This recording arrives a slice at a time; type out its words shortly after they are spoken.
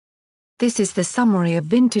This is the summary of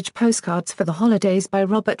Vintage Postcards for the Holidays by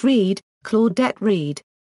Robert Reed, Claudette Reed.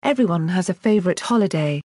 Everyone has a favorite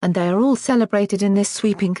holiday, and they are all celebrated in this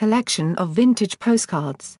sweeping collection of vintage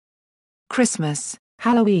postcards. Christmas,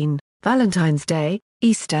 Halloween, Valentine's Day,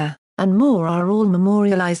 Easter, and more are all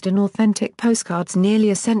memorialized in authentic postcards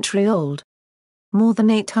nearly a century old. More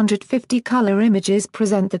than 850 color images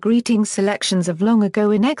present the greetings selections of long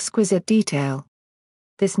ago in exquisite detail.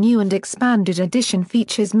 This new and expanded edition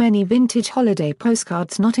features many vintage holiday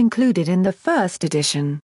postcards not included in the first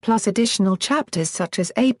edition, plus additional chapters such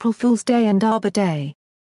as April Fool's Day and Arbor Day.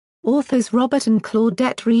 Authors Robert and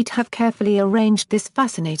Claudette Reed have carefully arranged this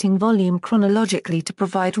fascinating volume chronologically to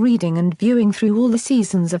provide reading and viewing through all the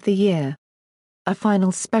seasons of the year. A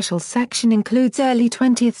final special section includes early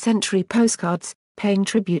 20th century postcards, paying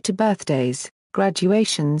tribute to birthdays,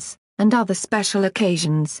 graduations, and other special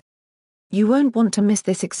occasions. You won't want to miss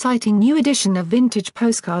this exciting new edition of Vintage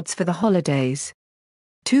Postcards for the Holidays.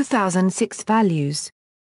 2006 values.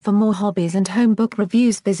 For more hobbies and home book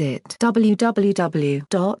reviews visit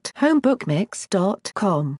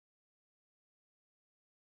www.homebookmix.com.